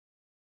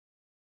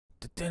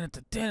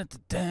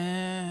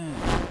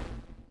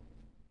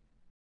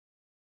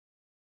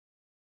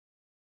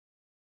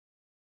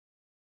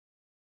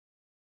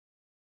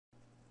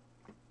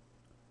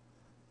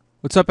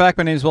What's up, back?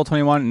 My name is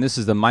Will21, and this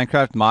is the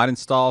Minecraft mod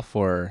install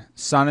for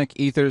Sonic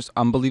Ether's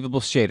Unbelievable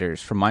Shaders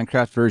from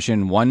Minecraft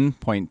version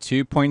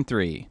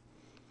 1.2.3.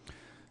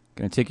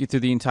 Going to take you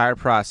through the entire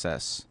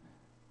process.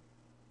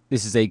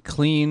 This is a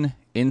clean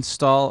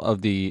install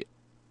of the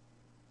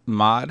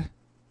mod,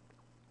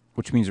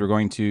 which means we're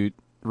going to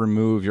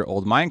remove your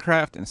old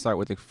Minecraft and start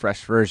with a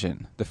fresh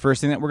version. The first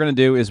thing that we're going to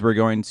do is we're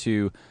going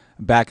to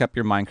back up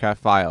your Minecraft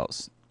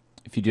files.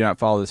 If you do not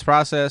follow this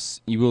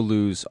process, you will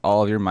lose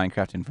all of your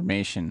Minecraft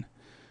information.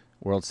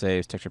 World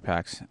saves, texture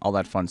packs, all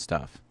that fun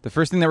stuff. The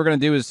first thing that we're going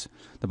to do is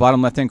the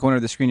bottom left-hand corner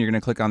of the screen, you're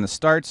going to click on the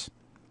Start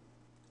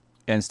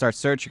and Start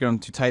Search. You're going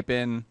to type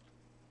in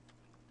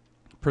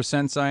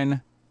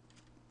 %,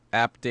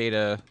 app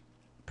data,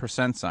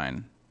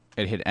 %,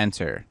 and hit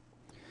Enter.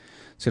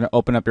 It's going to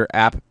open up your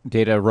app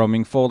data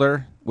roaming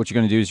folder. What you're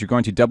going to do is you're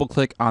going to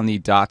double-click on the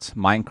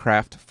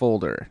 .minecraft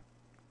folder.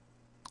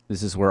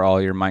 This is where all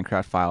your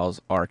Minecraft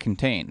files are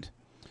contained.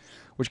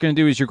 What you're going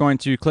to do is you're going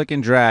to click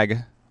and drag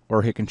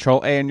or hit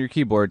Control A on your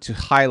keyboard to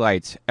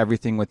highlight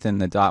everything within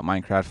the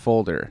 .minecraft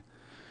folder.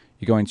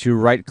 You're going to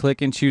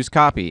right-click and choose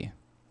Copy.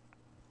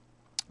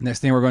 Next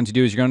thing we're going to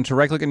do is you're going to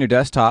right-click on your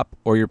desktop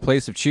or your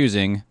place of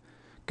choosing,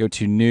 go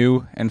to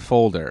New and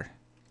Folder,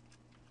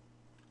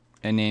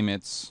 and name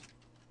it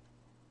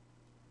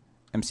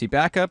MC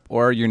Backup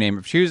or your name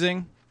of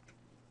choosing.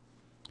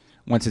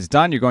 Once it's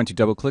done, you're going to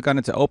double-click on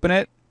it to open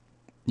it.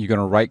 You're going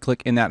to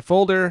right-click in that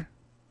folder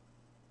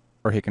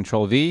or hit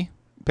Control V,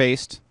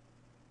 paste.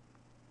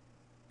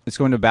 It's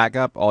going to back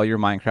up all your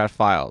Minecraft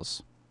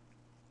files.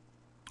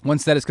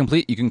 Once that is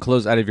complete, you can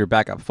close out of your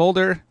backup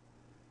folder.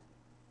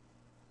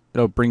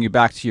 It'll bring you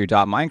back to your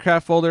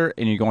 .minecraft folder,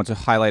 and you're going to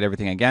highlight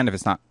everything again if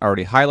it's not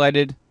already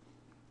highlighted.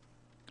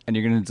 And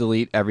you're going to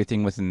delete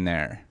everything within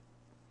there.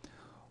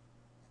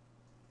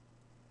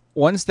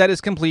 Once that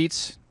is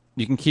complete,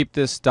 you can keep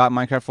this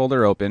 .minecraft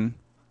folder open.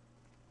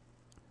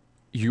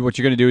 What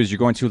you're going to do is you're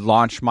going to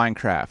launch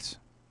Minecraft.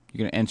 You're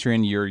going to enter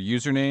in your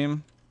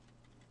username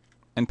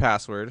and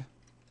password.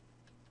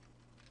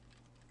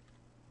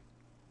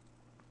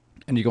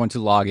 And you're going to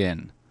log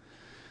in.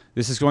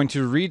 This is going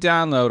to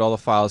re-download all the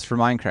files for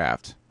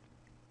Minecraft.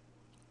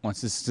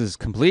 Once this is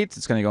complete,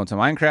 it's going to go into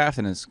Minecraft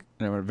and it's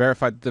going to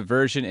verify that the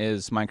version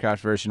is Minecraft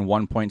version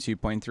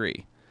 1.2.3.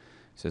 It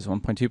says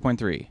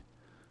 1.2.3.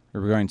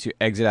 We're going to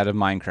exit out of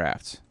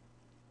Minecraft.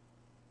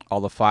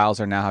 All the files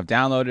are now have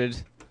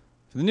downloaded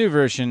for the new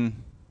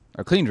version,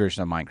 or clean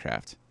version of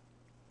Minecraft.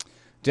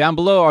 Down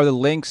below are the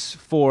links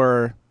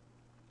for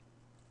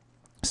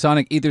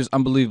Sonic Ether's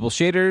Unbelievable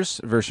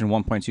Shaders, version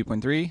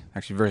 1.2.3,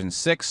 actually version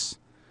 6,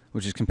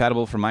 which is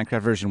compatible for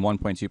Minecraft version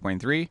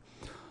 1.2.3.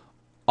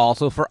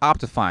 Also for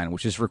Optifine,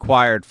 which is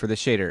required for the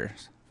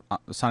shaders,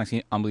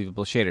 Sonic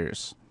Unbelievable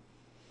Shaders.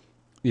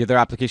 The other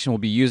application we'll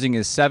be using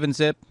is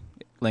 7-Zip.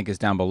 Link is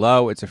down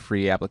below. It's a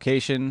free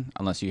application,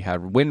 unless you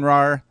have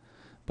WinRAR.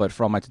 But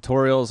for all my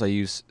tutorials, I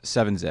use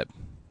 7-Zip.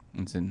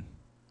 It's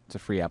a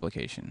free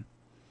application.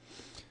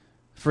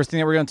 First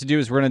thing that we're going to do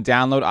is we're going to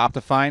download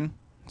Optifine.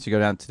 So you go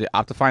down to the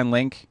Optifine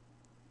link.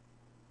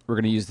 We're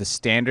going to use the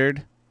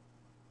standard.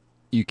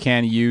 You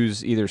can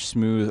use either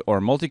smooth or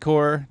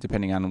multi-core,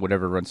 depending on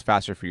whatever runs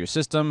faster for your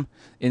system.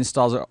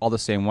 Installs are all the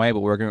same way,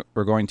 but we're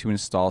going to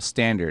install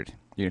standard.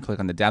 You're going to click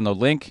on the download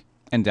link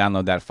and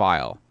download that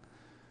file.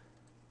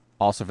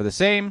 Also for the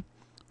same,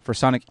 for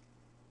Sonic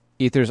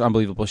Ether's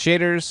Unbelievable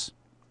Shaders,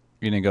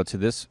 you're going to go to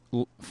this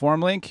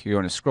form link. You're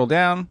going to scroll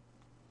down,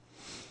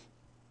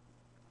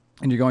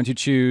 and you're going to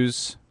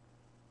choose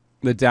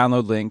the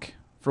download link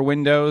for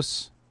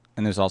Windows,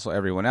 and there's also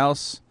everyone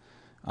else.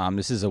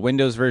 This is a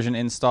Windows version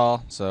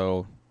install,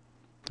 so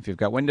if you've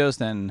got Windows,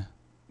 then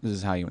this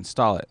is how you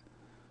install it.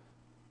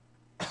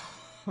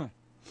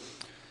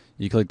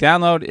 You click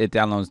download, it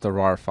downloads the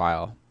RAR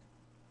file.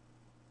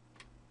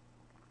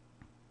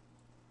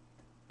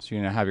 So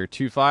you're going to have your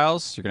two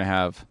files. You're going to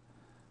have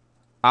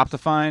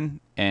Optifine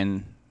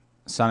and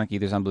Sonic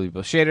Ether's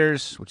Unbelievable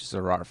Shaders, which is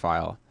a RAR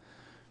file.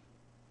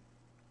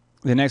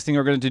 The next thing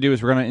we're going to do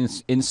is we're going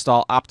to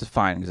install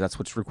Optifine, because that's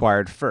what's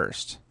required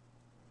first.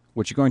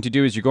 What you're going to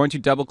do is you're going to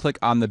double-click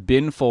on the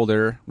bin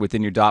folder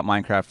within your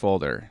 .minecraft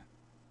folder.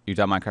 Your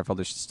 .minecraft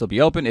folder should still be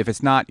open. If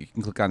it's not, you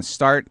can click on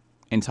Start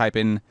and type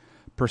in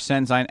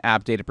 %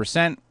 app data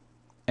 %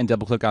 and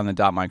double-click on the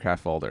 .minecraft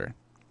folder.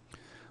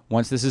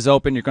 Once this is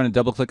open, you're going to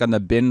double-click on the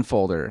bin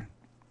folder.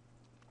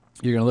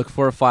 You're going to look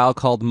for a file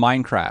called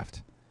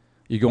Minecraft.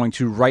 You're going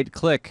to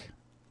right-click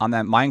on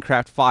that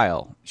Minecraft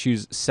file,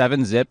 choose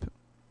 7-Zip,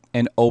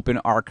 and Open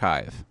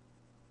Archive.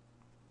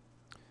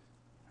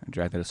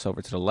 Drag this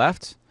over to the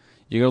left.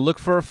 You're going to look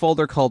for a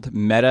folder called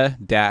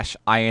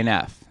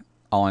meta-inf.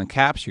 All in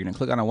caps. You're going to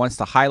click on it once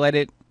to highlight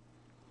it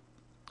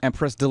and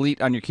press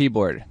delete on your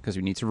keyboard because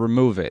we need to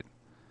remove it.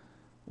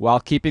 While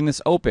keeping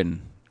this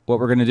open, what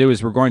we're going to do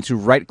is we're going to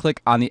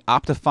right-click on the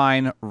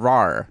Optifine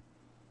RAR,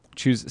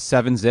 choose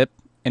 7-Zip,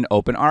 and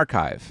Open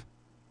Archive.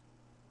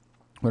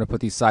 I'm going to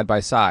put these side by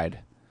side.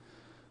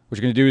 What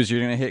you're going to do is you're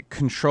going to hit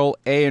Control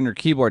A on your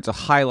keyboard to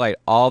highlight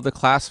all the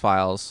class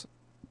files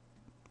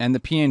and the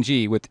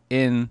PNG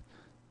within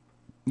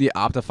the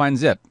Optifine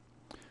zip.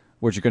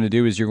 What you're going to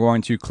do is you're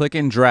going to click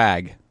and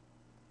drag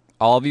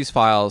all of these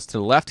files to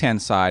the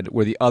left-hand side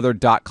where the other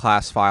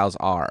 .class files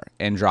are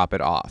and drop it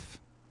off.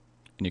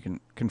 And you can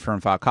confirm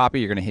file copy.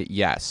 You're going to hit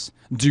yes.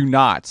 Do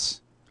not,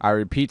 I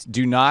repeat,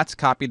 do not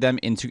copy them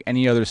into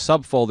any other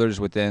subfolders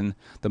within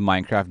the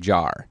Minecraft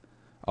jar.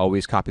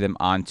 Always copy them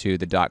onto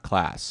the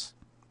 .class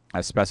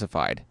as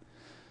specified.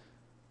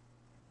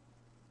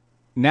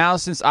 Now,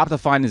 since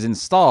Optifine is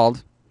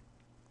installed,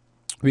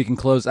 we can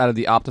close out of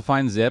the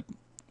Optifine zip.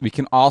 We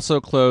can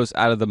also close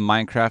out of the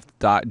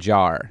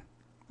Minecraft.jar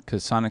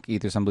because Sonic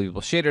Aether's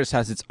Unbelievable Shaders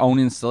has its own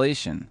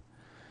installation.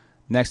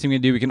 Next thing we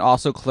do, we can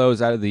also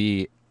close out of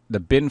the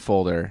bin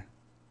folder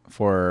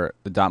for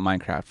the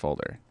 .minecraft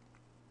folder.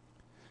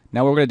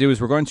 Now what we're going to do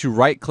is we're going to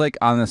right-click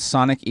on the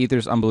Sonic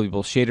Aether's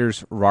Unbelievable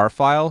Shaders RAR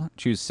file,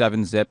 choose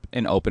 7-zip,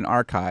 and open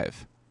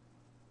archive.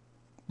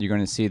 You're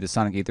going to see the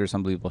Sonic Aether's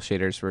Unbelievable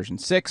Shaders version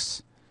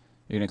 6.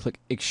 You're going to click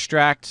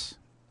extract,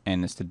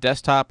 and it's the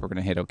desktop. We're going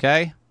to hit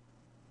OK.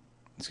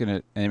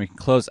 And then we can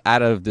close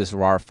out of this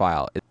RAR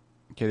file.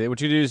 Okay,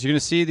 what you do is you're going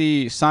to see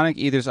the Sonic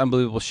Aether's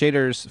Unbelievable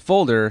Shaders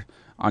folder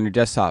on your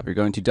desktop. You're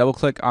going to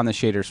double-click on the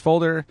shaders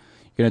folder.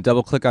 You're going to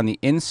double-click on the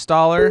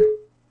installer,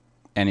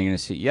 and you're going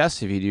to see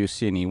yes if you do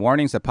see any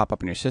warnings that pop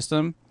up in your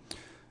system.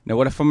 Now,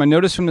 what I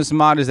noticed from this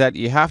mod is that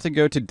you have to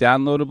go to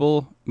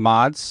downloadable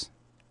mods,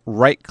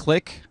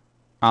 right-click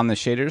on the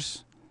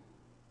shaders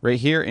right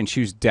here, and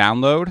choose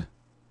download.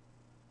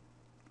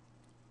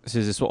 It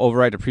says this will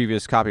overwrite a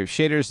previous copy of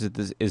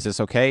shaders. Is this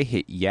okay?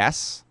 Hit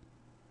yes.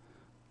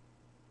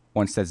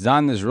 Once that's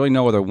done, there's really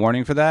no other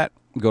warning for that.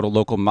 Go to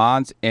local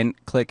mods and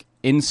click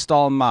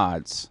install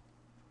mods.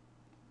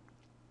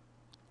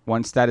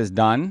 Once that is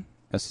done,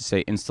 let's just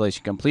say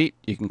installation complete,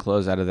 you can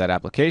close out of that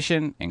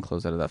application and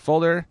close out of that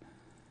folder.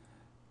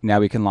 Now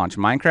we can launch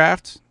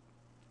Minecraft.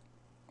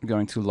 I'm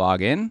going to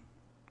log in.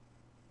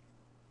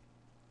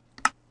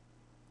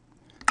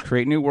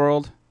 Create new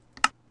world.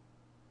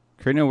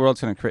 Create new world.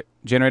 It's going to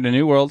generate a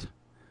new world.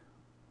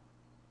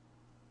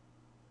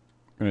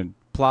 I'm going to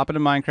plop it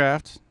in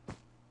Minecraft.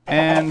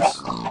 And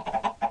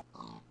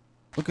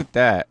look at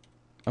that.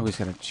 Oh, he's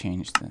got to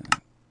change the...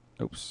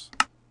 Oops.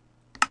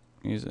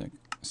 Music.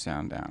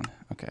 Sound down.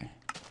 Okay.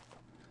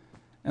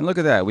 And look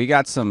at that. We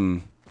got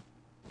some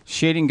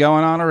shading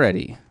going on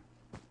already.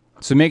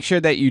 So make sure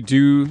that you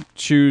do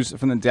choose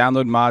from the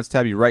download mods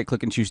tab. You right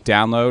click and choose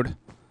download.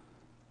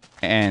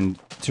 And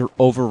to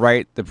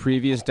overwrite the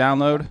previous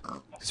download.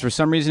 Because for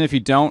some reason, if you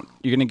don't,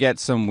 you're going to get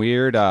some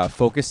weird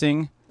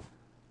focusing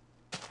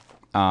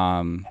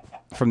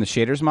from the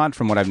shaders mod,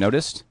 from what I've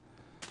noticed.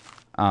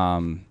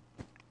 So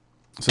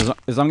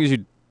as long as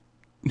you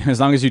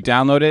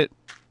download it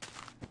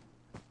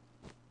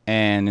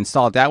and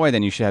install it that way,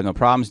 then you should have no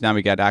problems. Now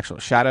we got actual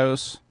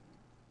shadows.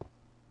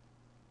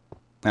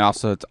 And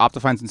also, it's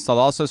Optifine's installed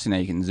also, so now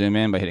you can zoom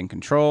in by hitting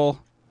Control.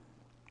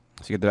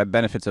 So you get the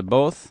benefits of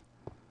both.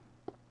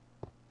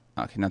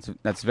 Okay,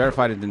 that's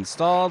verified and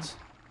installed.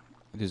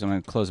 I'm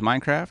going to close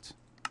Minecraft.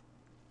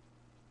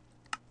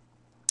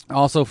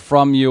 Also,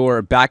 from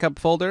your backup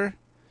folder,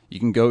 you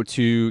can go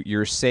to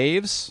your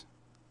saves,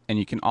 and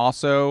you can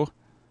also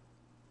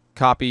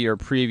copy your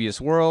previous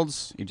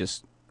worlds. You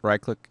just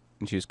right-click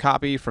and choose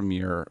Copy from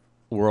your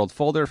world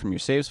folder, from your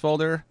saves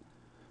folder.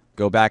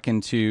 Go back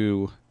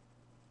into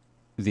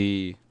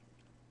the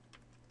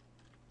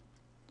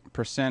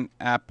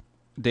 %app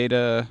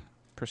data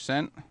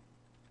 %.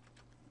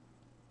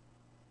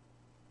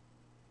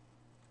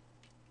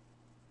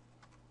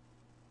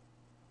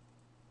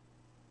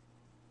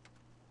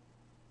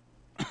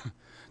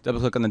 Double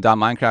click on the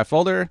 .minecraft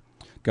folder,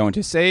 go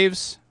into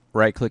saves,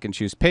 right click and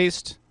choose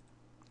paste.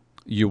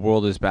 Your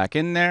world is back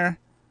in there.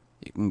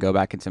 You can go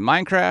back into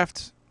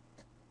Minecraft,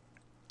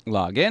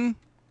 log in,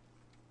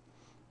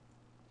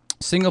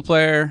 single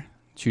player,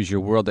 choose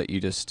your world that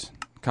you just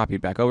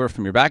copied back over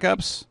from your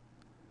backups.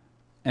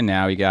 And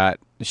now you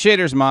got the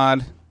shaders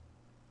mod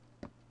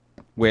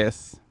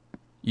with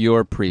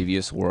your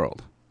previous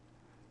world.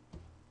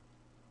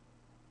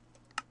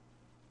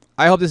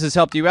 I hope this has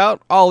helped you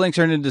out. All links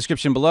are in the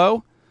description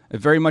below. I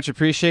very much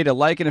appreciate a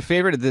like and a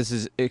favorite. If this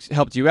has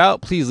helped you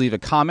out, please leave a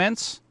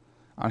comment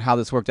on how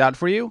this worked out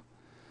for you.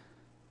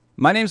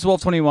 My name's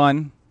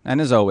Wolf21,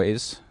 and as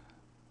always,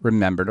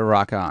 remember to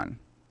rock on.